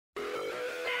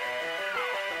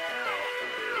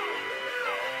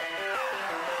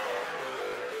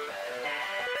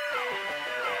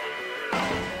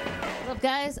up,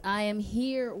 guys? I am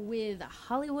here with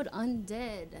Hollywood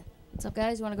Undead. What's up,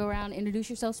 guys? You want to go around and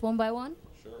introduce yourselves one by one?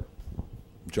 Sure.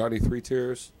 Johnny Three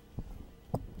Tears.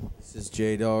 This is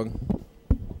J-Dog.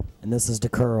 And this is the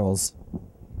Curls.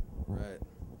 Right.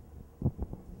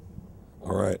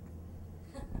 All right.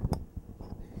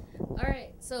 All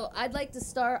right, so I'd like to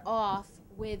start off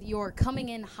with your Coming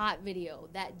In Hot video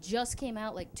that just came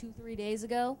out like 2-3 days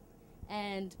ago,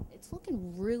 and it's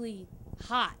looking really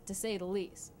hot, to say the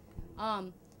least.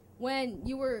 When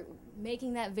you were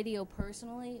making that video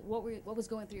personally, what was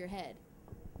going through your head?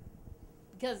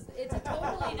 Because it's a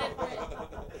totally different.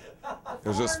 It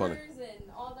was just funny.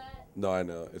 And all that. No, I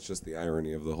know. It's just the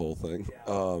irony of the whole thing.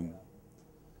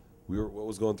 What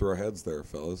was going through our heads there,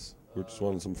 fellas? We were just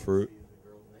wanting some fruit.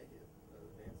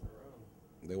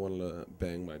 They wanted to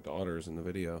bang my daughters in the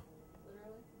video.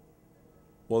 Literally?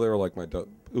 Well, they were like it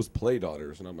was play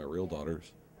daughters, not my real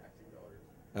daughters.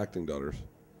 Acting daughters.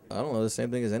 I don't know, the same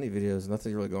thing as any videos.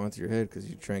 Nothing's really going through your head because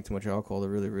you drank too much alcohol to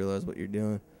really realize what you're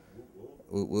doing.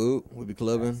 Woot woot, we be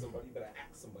clubbing.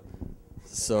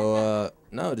 So,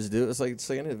 no, just do it. It's like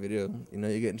any video. You know,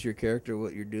 you get into your character,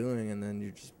 what you're doing, and then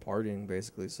you're just partying,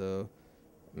 basically. So,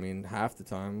 I mean, half the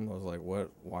time I was like,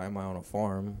 why am I on a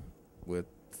farm with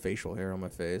facial hair on my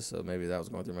face? So maybe that was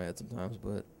going through my head sometimes,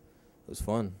 but it was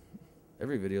fun.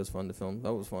 Every video is fun to film.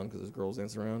 That was fun because there's girls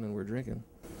dancing around and we're drinking.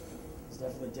 It's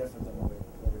definitely different than what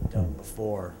we've done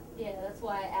before. Yeah, that's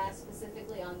why I asked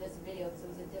specifically on this video, because it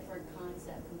was a different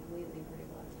concept completely, pretty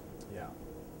much. Yeah.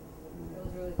 It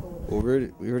was really cool.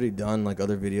 Well, we already done like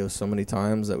other videos so many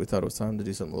times that we thought it was time to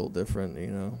do something a little different, you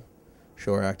know,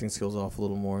 show our acting skills off a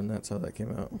little more, and that's how that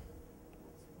came out.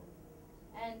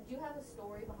 And do you have a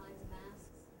story behind the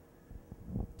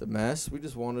masks? The masks, we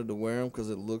just wanted to wear them because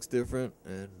it looks different,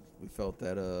 and we felt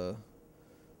that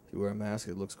if you wear a mask,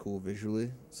 it looks cool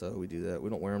visually, so we do that. We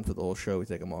don't wear them for the whole show. We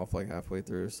take them off like halfway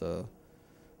through, so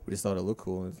we just thought it looked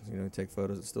cool. You know, take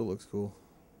photos, it still looks cool.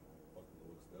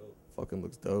 Fucking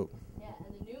looks dope. Yeah,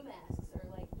 and the new masks are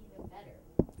like even better.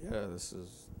 Yeah, this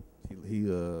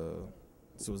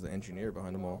was the engineer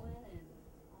behind them all.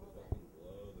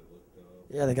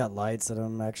 Yeah, they got lights in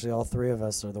them. Actually, all three of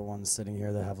us are the ones sitting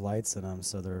here that have lights in them,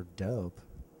 so they're dope.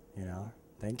 You know?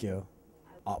 Thank you.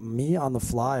 Me on the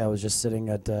fly, I was just sitting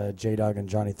at J-Dog and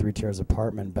Johnny Three Tears'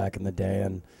 apartment back in the day,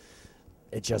 and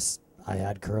I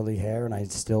had curly hair, and I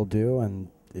still do, and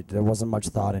there wasn't much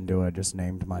thought into it. I just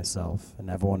named myself, and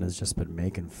everyone has just been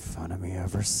making fun of me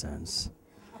ever since.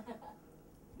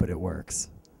 But it works.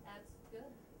 That's good.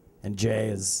 And Jay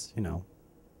is, you know,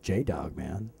 J-Dog,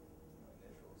 man.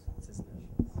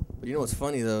 But you know what's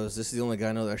funny, though, is this is the only guy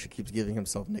I know that actually keeps giving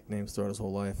himself nicknames throughout his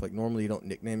whole life. Like, normally you don't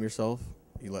nickname yourself.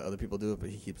 You let other people do it, but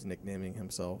he keeps nicknaming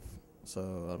himself.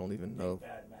 So I don't even know.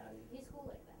 He's cool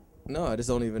like that. No, I just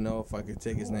don't even know if I could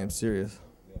take his name serious.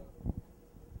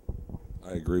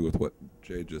 I agree with what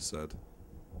Jay just said.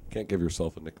 Can't give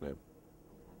yourself a nickname.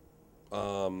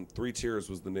 Three Tears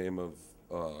was the name of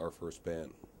our first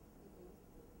band.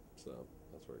 So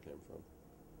that's where it came from.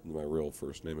 And my real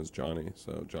first name is Johnny,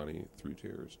 so Johnny Three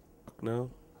Tears. No,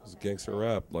 it's gangster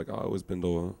rap. Like, I always been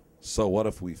to So what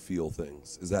if we feel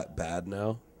things? Is that bad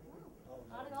now?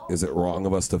 Not at all. Is it wrong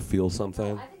of us to feel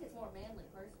something? I think it's more manly,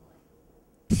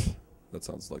 personally. That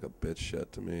sounds like a bitch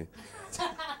shit to me.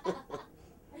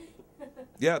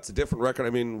 Yeah, it's a different record.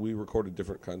 I mean, we recorded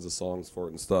different kinds of songs for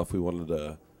it and stuff. We wanted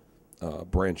to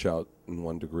branch out in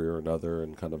one degree or another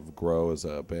and kind of grow as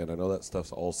a band. I know that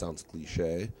stuff all sounds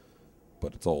cliche,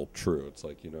 but it's all true. It's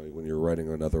like, you know, when you're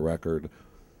writing another record,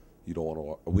 we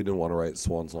didn't want to write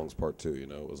Swan Songs Part 2, you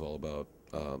know. It was all about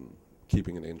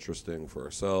keeping it interesting for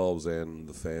ourselves and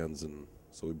the fans, and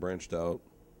so we branched out,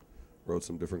 wrote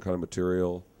some different kind of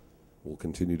material. We'll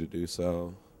continue to do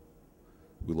so.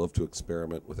 We love to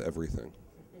experiment with everything.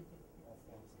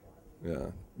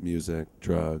 Yeah, music,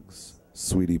 drugs,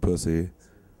 sweetie pussy.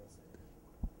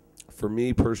 For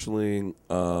me personally,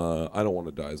 I Don't Want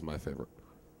to Die is my favorite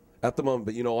at the moment.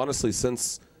 But, you know, honestly,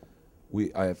 since we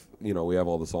have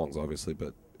all the songs, obviously,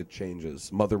 but it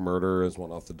changes. Mother Murder is one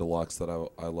off the deluxe that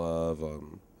I love.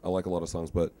 I like a lot of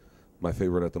songs, but my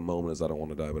favorite at the moment is I Don't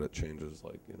Want to Die, but it changes,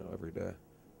 like, you know, every day,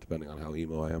 depending on how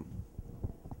emo I am.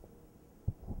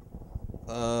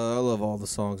 I love all the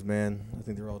songs, man. I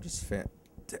think they're all just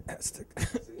fantastic.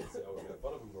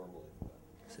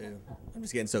 See, I'm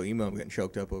just getting so emo, I'm getting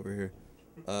choked up over here.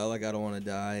 Like I Don't Want to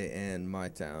Die and My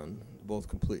Town. Both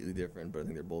completely different, but I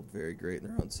think they're both very great in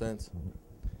their own sense.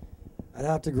 I'd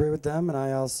have to agree with them, and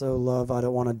I also love I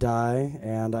Don't Want to Die,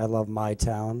 and I love My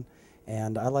Town,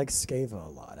 and I like Skava a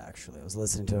lot, actually. I was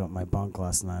listening to it at my bunk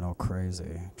last night all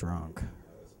crazy, drunk,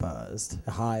 buzzed,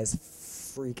 high as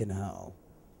freaking hell.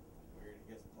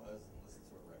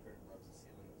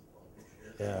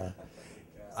 Yeah.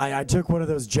 I took one of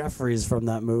those Jeffries from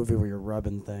that movie where you're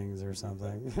rubbing things or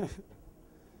something.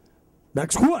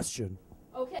 Next question.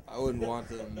 Okay. I wouldn't want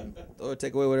them. I would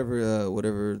take away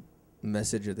whatever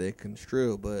message that they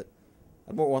construe, but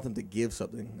I'd more want them to give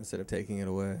something instead of taking it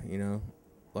away. You know,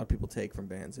 a lot of people take from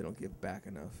bands; they don't give back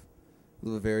enough.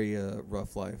 We live a very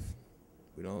rough life.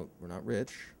 We're not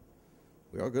rich.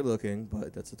 We are good looking,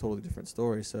 but that's a totally different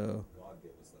story. So God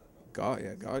gave us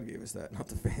that. God gave us that, not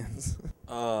the fans.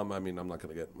 I mean, I'm not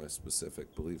going to get my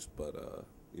specific beliefs, but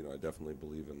you know, I definitely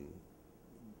believe in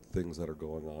things that are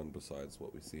going on besides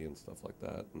what we see and stuff like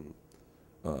that. And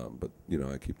but you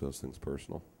know, I keep those things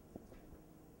personal.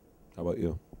 How about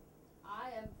you? I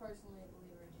am personally a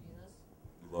believer in Jesus.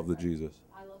 You love the Jesus.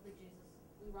 I love the Jesus.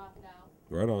 We rock it out.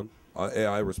 Right on.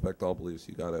 I respect all beliefs.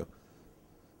 You gotta.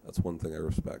 That's one thing I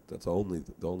respect. That's the only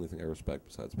thing I respect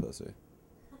besides pussy.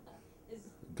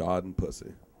 God and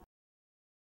pussy.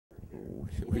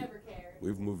 Never cared.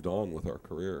 We've moved on with our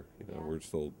career. You know,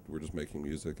 Yeah. we're just making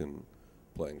music and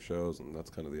playing shows, and that's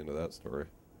kind of the end of that story.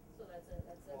 So that's it.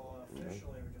 That's it. Well,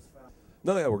 officially, we just found.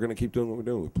 No, yeah, we're gonna keep doing what we're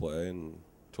doing. We play and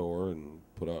tour and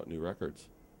put out new records,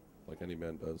 like any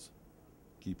band does.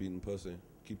 Keep eating pussy.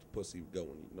 Keep the pussy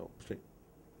going. No,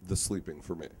 the sleeping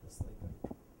for me. Sleeping.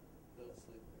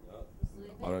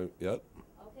 I don't. Yep.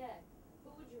 Okay.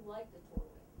 Who would you like to tour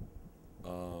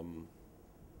with?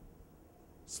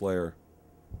 Slayer.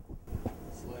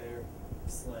 Slayer.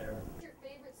 What's your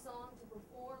favorite song to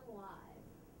perform live?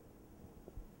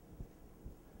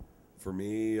 For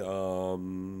me,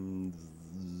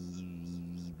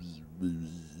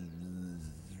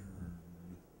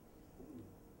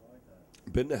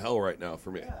 Been to Hell right now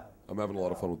for me. I'm having a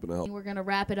lot of fun with Been to Hell. We're gonna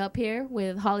wrap it up here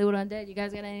with Hollywood Undead. You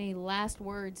guys got any last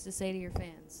words to say to your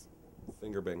fans?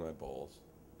 Finger bang my balls.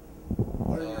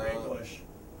 What are your English?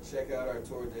 Check out our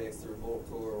tour dates. The Revolt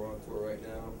tour. We're on tour right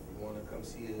now. If you want to come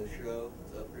see the show,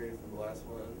 it's upgraded from the last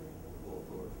one. Revolt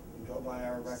tour. Go buy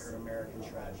our record, American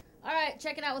Tragedy. All right,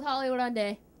 check it out with Hollywood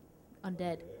Undead.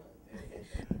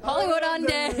 Hollywood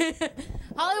Undead.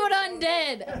 Hollywood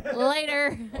Undead.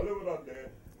 Later. Hollywood Undead.